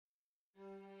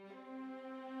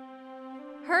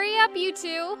Hurry up, you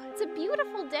two. It's a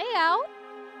beautiful day out.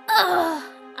 Ugh,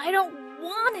 I don't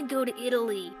want to go to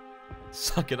Italy.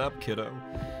 Suck it up, kiddo.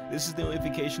 This is the only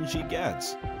vacation she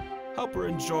gets. Help her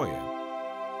enjoy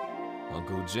it.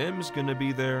 Uncle Jim's gonna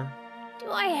be there.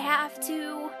 Do I have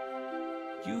to?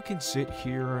 You can sit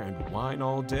here and whine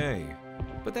all day,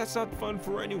 but that's not fun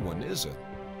for anyone, is it?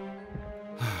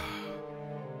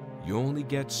 You only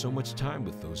get so much time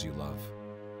with those you love,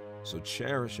 so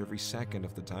cherish every second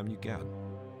of the time you get.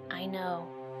 I know.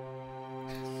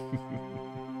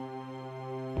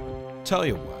 Tell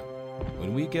you what,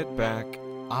 when we get back,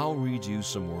 I'll read you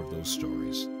some more of those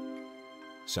stories.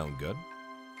 Sound good?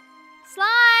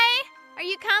 Sly, are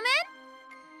you coming?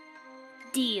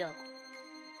 Deal.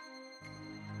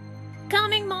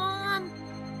 Coming, Mom!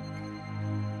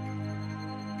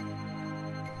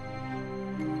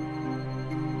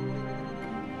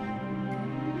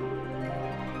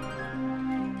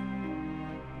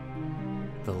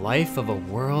 The life of a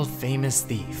world-famous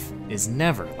thief is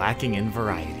never lacking in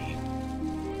variety.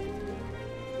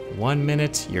 One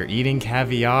minute, you're eating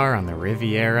caviar on the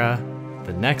Riviera.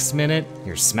 The next minute,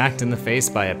 you're smacked in the face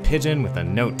by a pigeon with a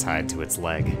note tied to its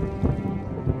leg.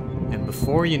 And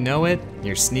before you know it,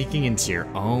 you're sneaking into your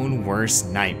own worst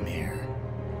nightmare.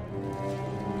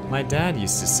 My dad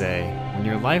used to say, when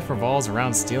your life revolves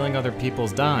around stealing other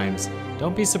people's dimes,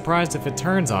 don't be surprised if it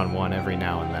turns on one every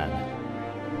now and then.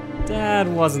 Dad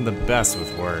wasn't the best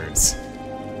with words,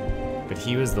 but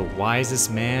he was the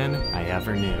wisest man I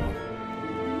ever knew.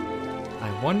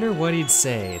 I wonder what he'd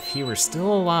say if he were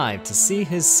still alive to see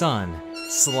his son,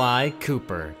 Sly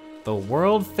Cooper, the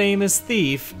world-famous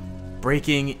thief,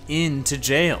 breaking into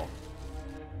jail.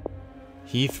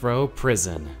 Heathrow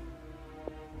Prison.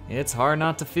 It's hard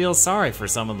not to feel sorry for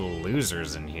some of the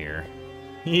losers in here,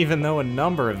 even though a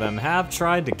number of them have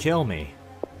tried to kill me.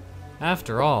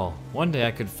 After all, one day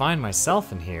I could find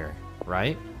myself in here,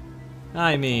 right?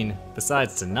 I mean,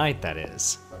 besides tonight, that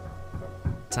is.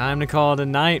 Time to call it a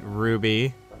night,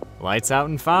 Ruby. Lights out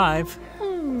in 5.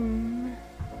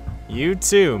 You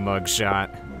too,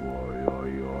 mugshot.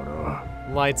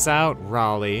 Lights out,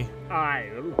 Raleigh.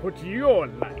 I'll put your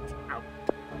light out.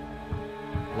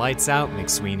 Lights out,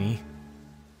 McSweeney.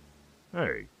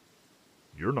 Hey,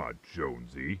 you're not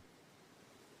Jonesy.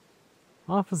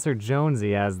 Officer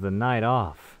Jonesy has the night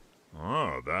off.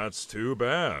 Oh, that's too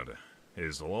bad.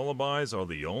 His lullabies are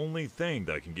the only thing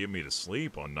that can get me to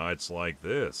sleep on nights like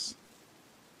this.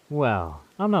 Well,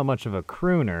 I'm not much of a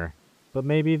crooner, but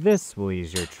maybe this will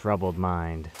ease your troubled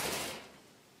mind.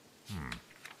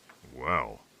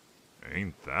 Well,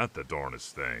 ain't that the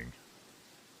darnest thing?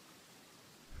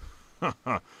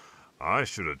 I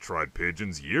should have tried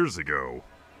pigeons years ago.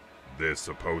 This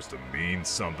supposed to mean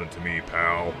something to me,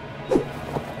 pal?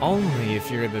 Only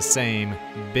if you're the same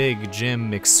Big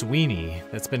Jim McSweeney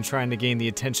that's been trying to gain the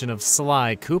attention of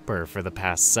Sly Cooper for the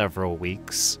past several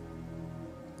weeks.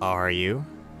 Are you?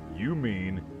 You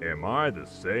mean, am I the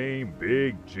same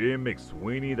Big Jim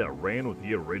McSweeney that ran with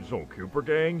the original Cooper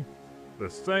gang? The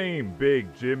same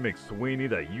Big Jim McSweeney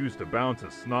that used to bounce a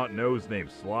snot-nose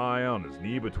named Sly on his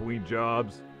knee between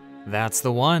jobs? That's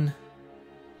the one.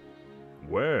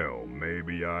 Well,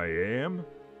 maybe I am.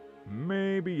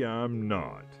 Maybe I'm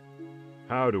not.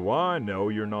 How do I know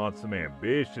you're not some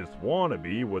ambitious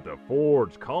wannabe with a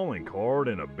forged calling card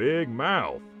and a big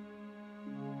mouth?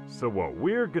 So what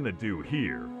we're gonna do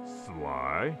here,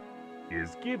 Sly,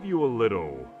 is give you a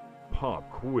little pop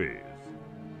quiz.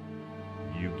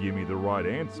 You give me the right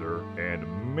answer,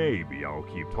 and maybe I'll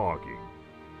keep talking.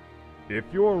 If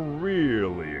you're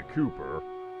really a Cooper,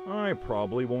 I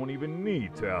probably won't even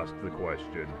need to ask the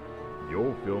question.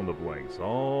 You'll fill in the blanks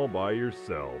all by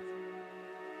yourself.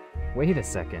 Wait a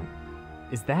second.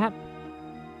 Is that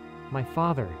my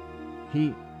father?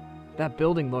 That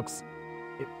building looks,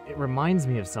 it reminds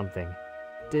me of something.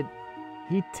 Did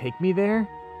he take me there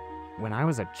when I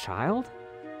was a child?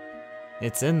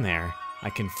 It's in there. I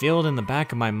can feel it in the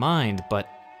back of my mind, but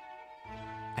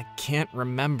I can't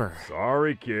remember.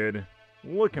 Sorry, kid.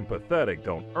 Looking pathetic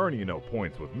don't earn you no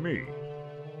points with me.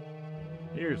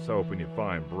 Here's hoping you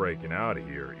find breaking out of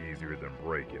here easier than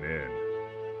breaking in.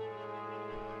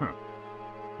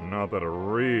 Not that a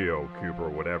real Cooper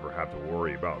would ever have to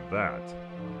worry about that.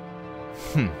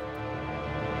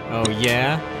 Oh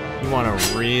yeah? You want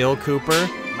a real Cooper?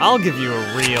 I'll give you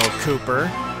a real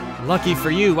Cooper. Lucky for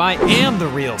you, I am the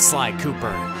real Sly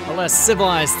Cooper. A less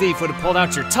civilized thief would have pulled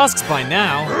out your tusks by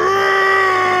now.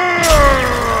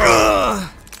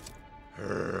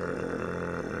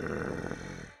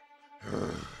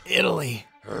 Italy.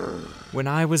 When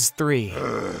I was 3,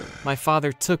 my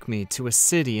father took me to a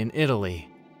city in Italy,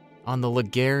 on the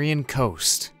Ligurian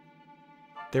coast.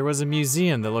 there was a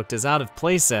museum that looked as out of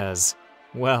place as,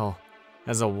 well,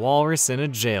 as a walrus in a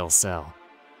jail cell.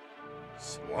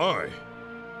 Sly?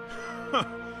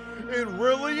 It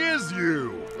really is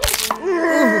you!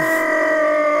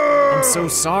 I'm so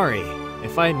sorry.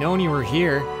 If I had known you were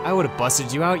here, I would have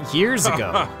busted you out years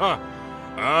ago.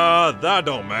 That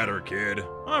don't matter, kid.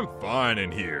 I'm fine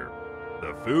in here.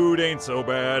 The food ain't so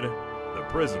bad. The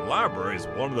prison library is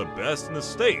one of the best in the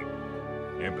state.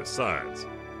 And besides,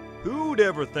 who'd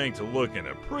ever think to look in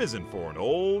a prison for an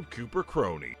old Cooper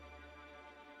crony?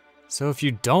 So if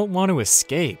you don't want to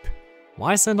escape,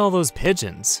 why send all those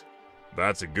pigeons?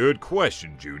 That's a good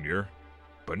question, Junior.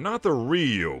 But not the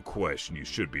real question you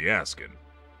should be asking.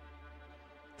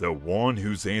 The one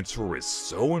whose answer is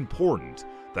so important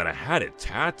that I had it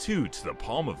tattooed to the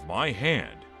palm of my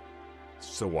hand,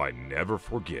 so I never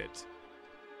forget.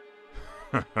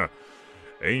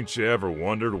 Ain't you ever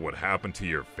wondered what happened to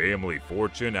your family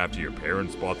fortune after your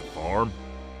parents bought the farm?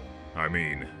 I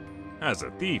mean, as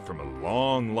a thief from a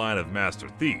long line of master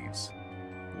thieves,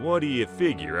 what do you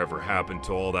figure ever happened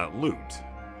to all that loot?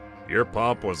 Your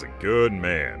pop was a good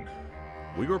man.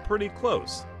 We were pretty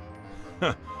close.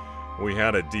 We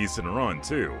had a decent run,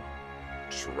 too.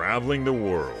 Traveling the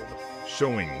world,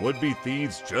 showing would-be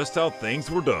thieves just how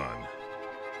things were done.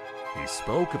 He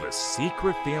spoke of a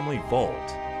secret family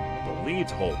vault, believed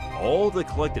to hold all the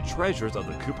collected treasures of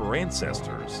the Cooper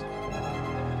ancestors.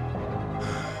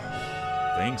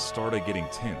 Things started getting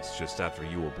tense just after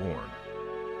you were born.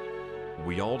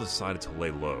 We all decided to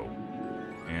lay low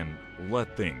and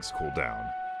let things cool down.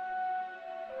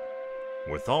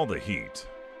 With all the heat,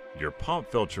 your pop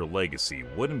felt your legacy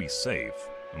wouldn't be safe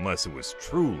unless it was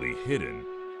truly hidden,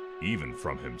 even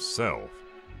from himself.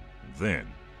 Then,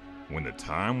 when the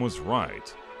time was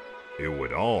right, it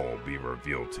would all be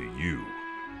revealed to you.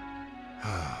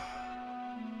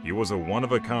 He was a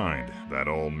one-of-a-kind, that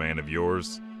old man of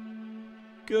yours.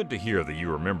 Good to hear that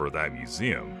you remember that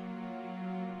museum.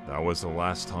 That was the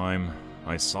last time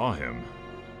I saw him,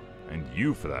 and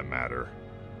you for that matter.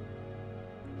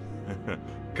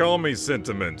 Call me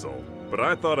sentimental, but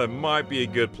I thought it might be a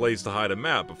good place to hide a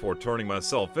map before turning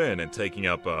myself in and taking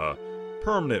up a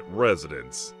permanent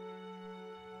residence.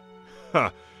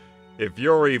 Ha! If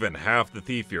you're even half the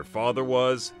thief your father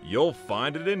was, you'll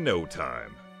find it in no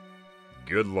time.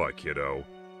 Good luck, kiddo.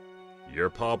 Your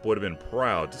pop would have been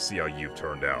proud to see how you've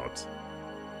turned out.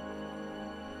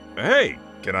 Hey,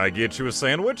 can I get you a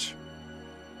sandwich?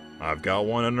 I've got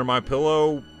one under my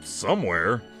pillow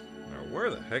somewhere. Now, where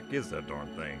the heck is that darn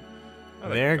thing?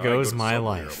 There goes my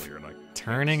life,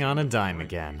 turning on a dime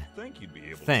again.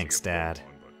 Thanks, Dad.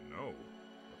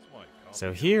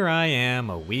 So here I am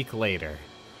a week later.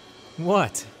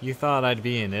 What, you thought I'd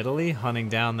be in Italy hunting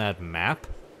down that map?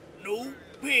 No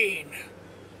pain.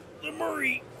 The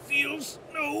Murray feels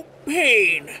no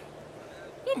pain.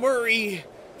 The Murray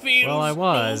feels Well, I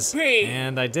was, no pain.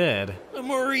 and I did, The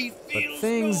Murray but feels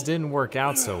things no... didn't work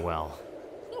out so well.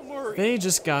 The Murray... They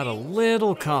just got a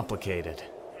little complicated.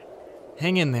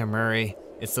 Hang in there, Murray.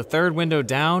 It's the third window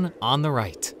down on the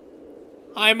right.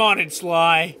 I'm on it,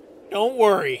 Sly. Don't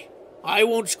worry. I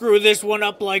won't screw this one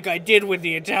up like I did with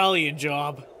the Italian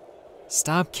job.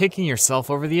 Stop kicking yourself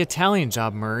over the Italian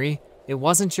job, Murray. It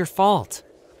wasn't your fault.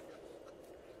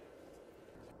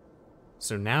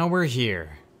 So now we're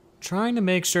here, trying to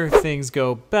make sure things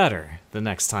go better the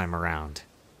next time around.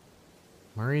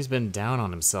 Murray's been down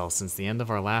on himself since the end of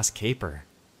our last caper,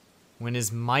 when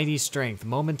his mighty strength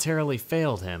momentarily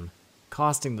failed him,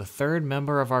 costing the third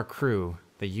member of our crew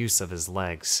the use of his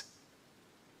legs.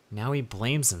 Now he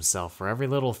blames himself for every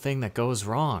little thing that goes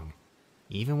wrong,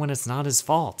 even when it's not his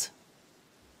fault.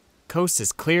 Coast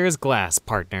is clear as glass,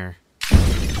 partner.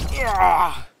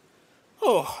 Ah.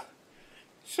 Oh.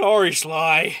 Sorry,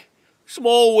 Sly.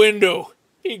 Small window,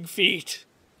 big feet.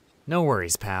 No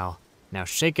worries, pal. Now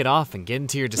shake it off and get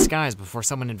into your disguise before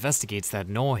someone investigates that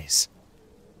noise.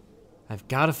 I've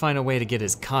got to find a way to get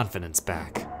his confidence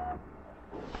back.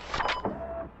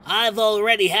 I've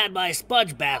already had my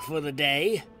sponge bath for the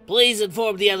day. Please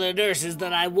inform the other nurses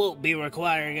that I won't be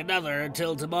requiring another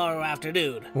until tomorrow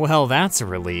afternoon. Well, that's a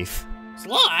relief.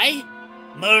 Sly?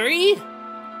 Murray?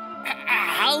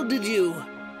 How did you...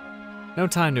 No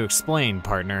time to explain,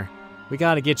 partner. We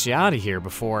gotta get you out of here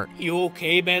before... You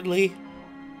okay, Bentley?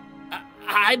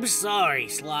 I'm sorry,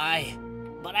 Sly,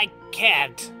 but I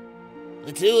can't.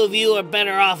 The two of you are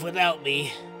better off without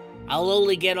me. I'll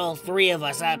only get all three of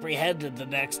us apprehended the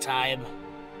next time.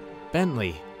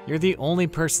 Bentley, you're the only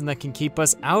person that can keep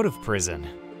us out of prison.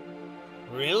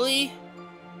 Really?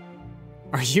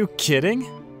 Are you kidding?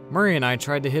 Murray and I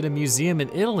tried to hit a museum in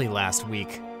Italy last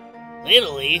week.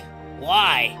 Italy?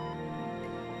 Why?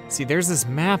 See, there's this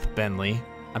map, Bentley.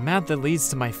 A map that leads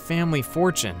to my family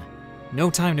fortune. No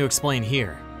time to explain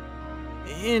here.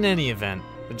 In any event,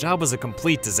 the job was a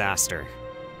complete disaster.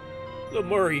 The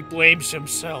Murray blames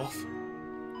himself.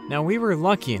 Now, we were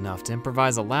lucky enough to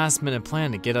improvise a last-minute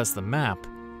plan to get us the map,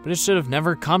 but it should have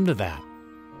never come to that.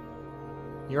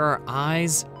 You're our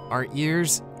eyes, our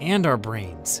ears, and our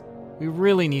brains. We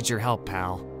really need your help,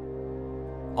 pal.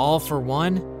 All for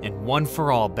one, and one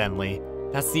for all, Bentley.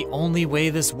 That's the only way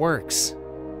this works.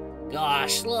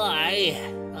 Gosh, Sly,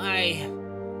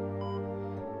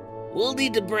 We'll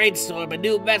need to brainstorm a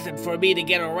new method for me to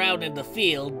get around in the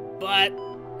field, but...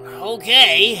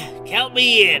 Okay, count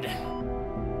me in.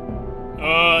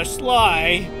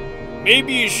 Sly,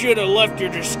 maybe you should have left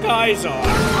your disguise on.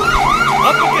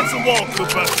 Up against the wall,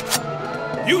 Cooper.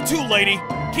 You too, lady.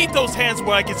 Keep those hands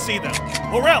where I can see them,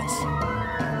 or else.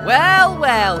 Well,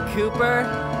 well, Cooper.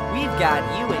 We've got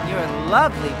you and your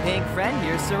lovely pink friend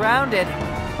here surrounded.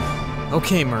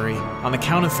 Okay, Murray. On the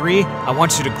count of 3, I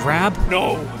want you to grab...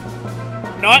 No.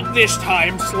 Not this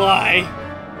time, Sly.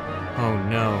 Oh,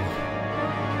 no.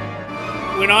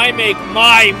 When I make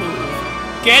my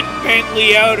move, get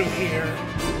Bentley out of here.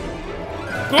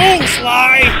 Go,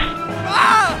 Sly!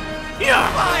 Ah!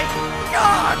 Yeah. My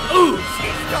God! Ooh.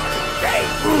 She's gonna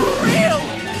real!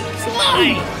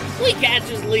 Sly! We can't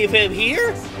just leave him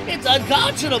here. It's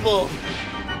unconscionable.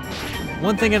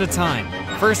 One thing at a time.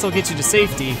 First I'll get you to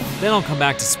safety, then I'll come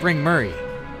back to Spring Murray.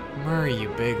 Murray, you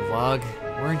big lug.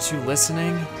 Weren't you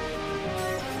listening?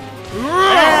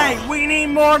 Hey, we need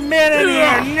more men in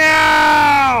here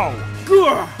now!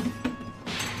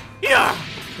 Yeah.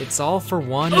 It's all for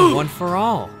one and one for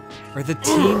all, or the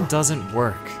team doesn't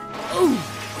work.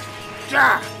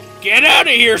 Get out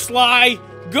of here, Sly!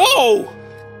 Go!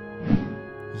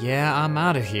 Yeah, I'm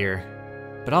out of here,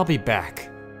 but I'll be back.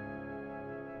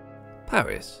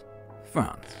 Paris,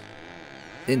 France.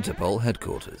 Interpol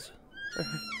headquarters.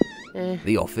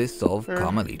 The office of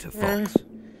Carmelita Fox.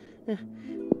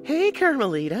 Hey,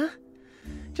 Carmelita.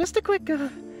 Just a quick,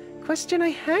 question I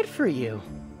had for you.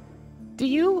 Do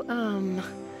you,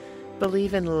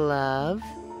 believe in love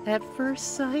at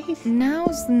first sight?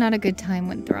 Now's not a good time,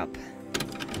 Winthrop.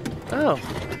 Oh,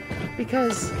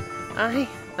 because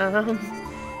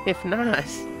if not,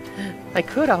 I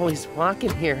could always walk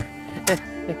in here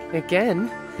again.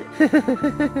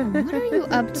 What are you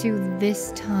up to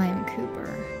this time, Cooper?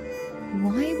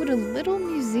 Why would a little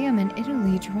museum in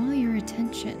Italy draw your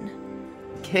attention?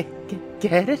 Get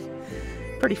it?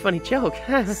 Pretty funny joke,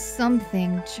 huh?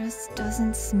 Something just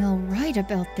doesn't smell right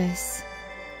about this.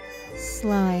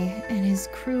 Sly and his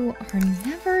crew are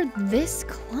never this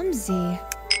clumsy.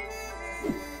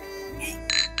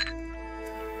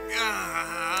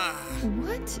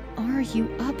 What are you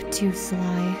up to,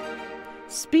 Sly?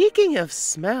 Speaking of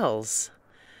smells,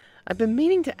 I've been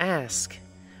meaning to ask,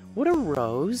 would a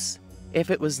rose, if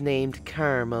it was named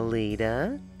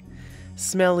Carmelita,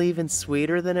 smell even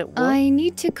sweeter than it would? I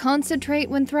need to concentrate,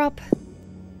 Winthrop.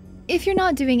 If you're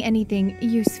not doing anything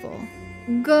useful,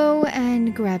 go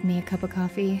and grab me a cup of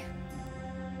coffee.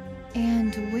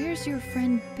 And where's your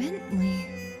friend Bentley?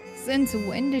 Since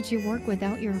when did you work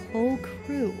without your whole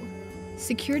crew?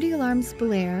 Security alarms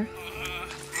blare.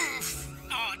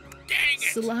 Oh, dang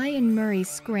it. Sly and Murray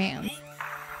scram.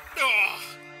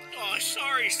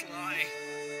 Sorry, Sly.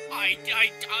 I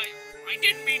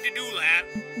didn't mean to do that.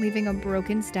 Leaving a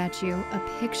broken statue, a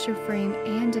picture frame,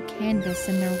 and a canvas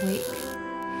in their wake.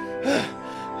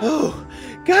 Oh,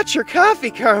 got your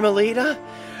coffee, Carmelita.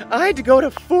 I had to go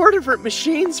to 4 different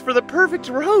machines for the perfect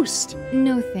roast.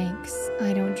 No thanks.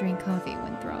 I don't drink coffee,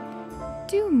 Winthrop.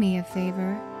 Do me a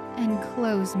favor and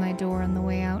close my door on the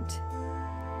way out.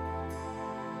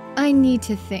 I need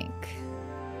to think.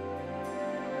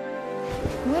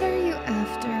 What are you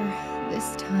after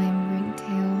this time,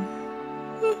 Ringtail?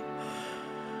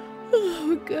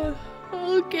 Oh god,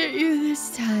 I'll get you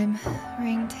this time,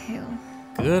 Ringtail.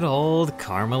 Good old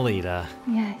Carmelita.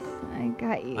 Yes, I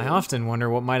got you. I often wonder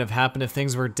what might have happened if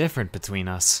things were different between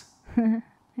us. I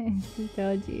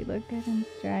told you, look good in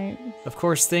stripes. Of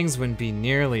course, things wouldn't be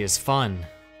nearly as fun.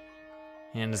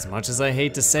 And as much as I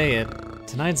hate to say it,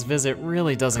 tonight's visit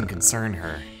really doesn't concern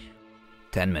her.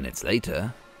 10 minutes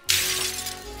later.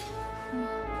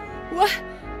 What?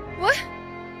 What?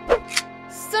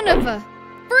 Son of a...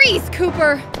 Freeze,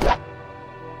 Cooper!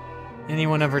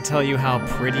 Anyone ever tell you how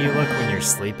pretty you look when you're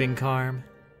sleeping, Carm?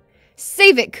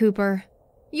 Save it, Cooper.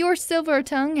 Your silver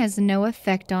tongue has no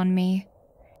effect on me.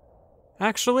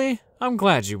 Actually, I'm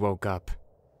glad you woke up.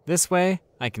 This way,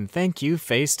 I can thank you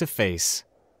face to face.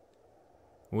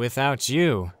 Without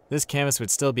you, this canvas would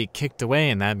still be kicked away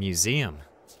in that museum.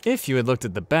 If you had looked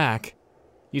at the back,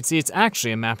 you'd see it's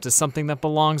actually a map to something that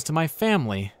belongs to my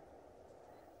family.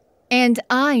 And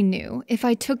I knew if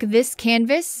I took this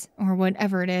canvas, or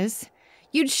whatever it is,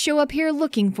 you'd show up here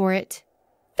looking for it.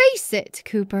 Face it,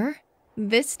 Cooper.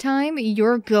 This time,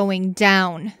 you're going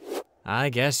down. I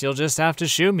guess you'll just have to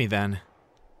shoot me then.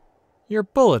 Your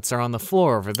bullets are on the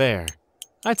floor over there.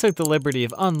 I took the liberty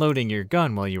of unloading your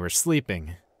gun while you were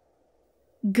sleeping.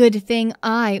 Good thing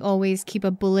I always keep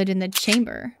a bullet in the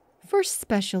chamber for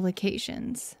special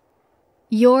occasions.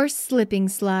 You're slipping,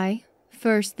 Sly.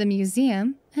 First the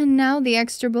museum, and now the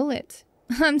extra bullet.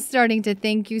 I'm starting to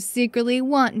think you secretly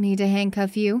want me to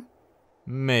handcuff you.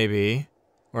 Maybe.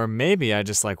 Or maybe I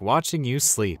just like watching you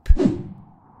sleep.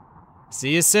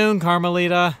 See you soon,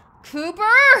 Carmelita.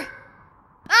 Cooper!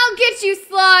 I'll get you,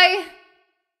 Sly!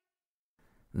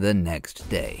 The next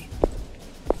day.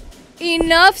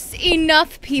 Enough's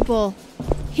enough, people.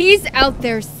 He's out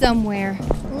there somewhere,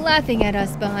 laughing at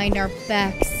us behind our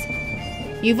backs.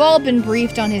 You've all been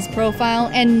briefed on his profile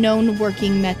and known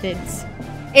working methods.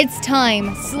 It's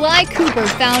time Sly Cooper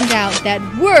found out that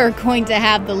we're going to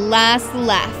have the last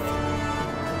laugh.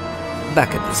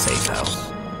 Back at the safe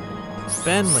house.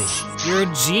 Bentley, you're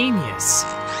a genius.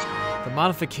 The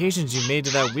modifications you made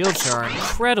to that wheelchair are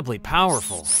incredibly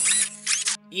powerful.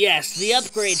 Yes, the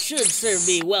upgrade should serve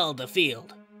me well in the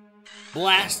field.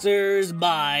 Blasters,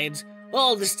 mines,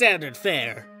 all the standard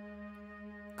fare.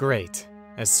 Great.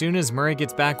 As soon as Murray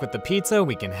gets back with the pizza,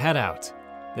 we can head out.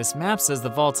 This map says the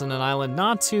vault's in an island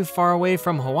not too far away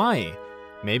from Hawaii.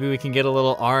 Maybe we can get a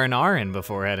little R&R in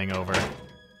before heading over.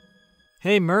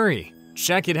 Hey Murray,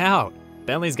 check it out.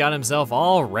 Bentley's got himself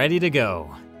all ready to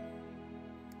go.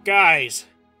 Guys,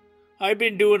 I've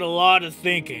been doing a lot of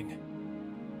thinking.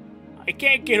 I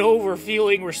can't get over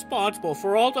feeling responsible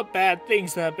for all the bad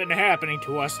things that have been happening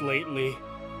to us lately.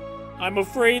 I'm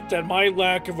afraid that my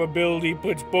lack of ability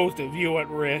puts both of you at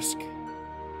risk.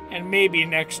 And maybe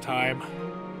next time,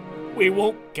 we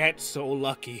won't get so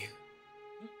lucky.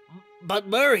 But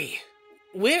Murray,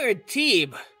 we're a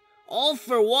team. All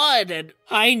for one and...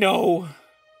 I know.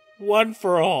 One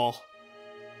for all.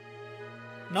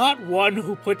 Not one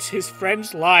who puts his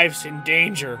friends' lives in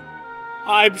danger.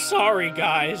 I'm sorry,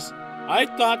 guys. I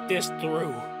thought this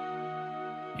through.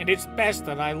 And it's best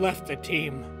that I left the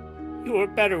team. You were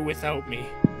better without me.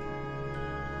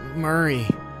 Murray.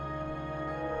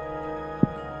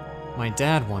 My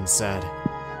dad once said,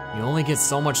 you only get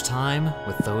so much time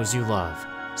with those you love,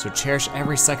 so cherish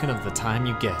every second of the time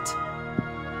you get.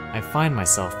 I find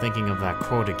myself thinking of that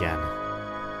quote again.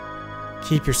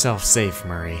 Keep yourself safe,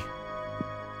 Murray.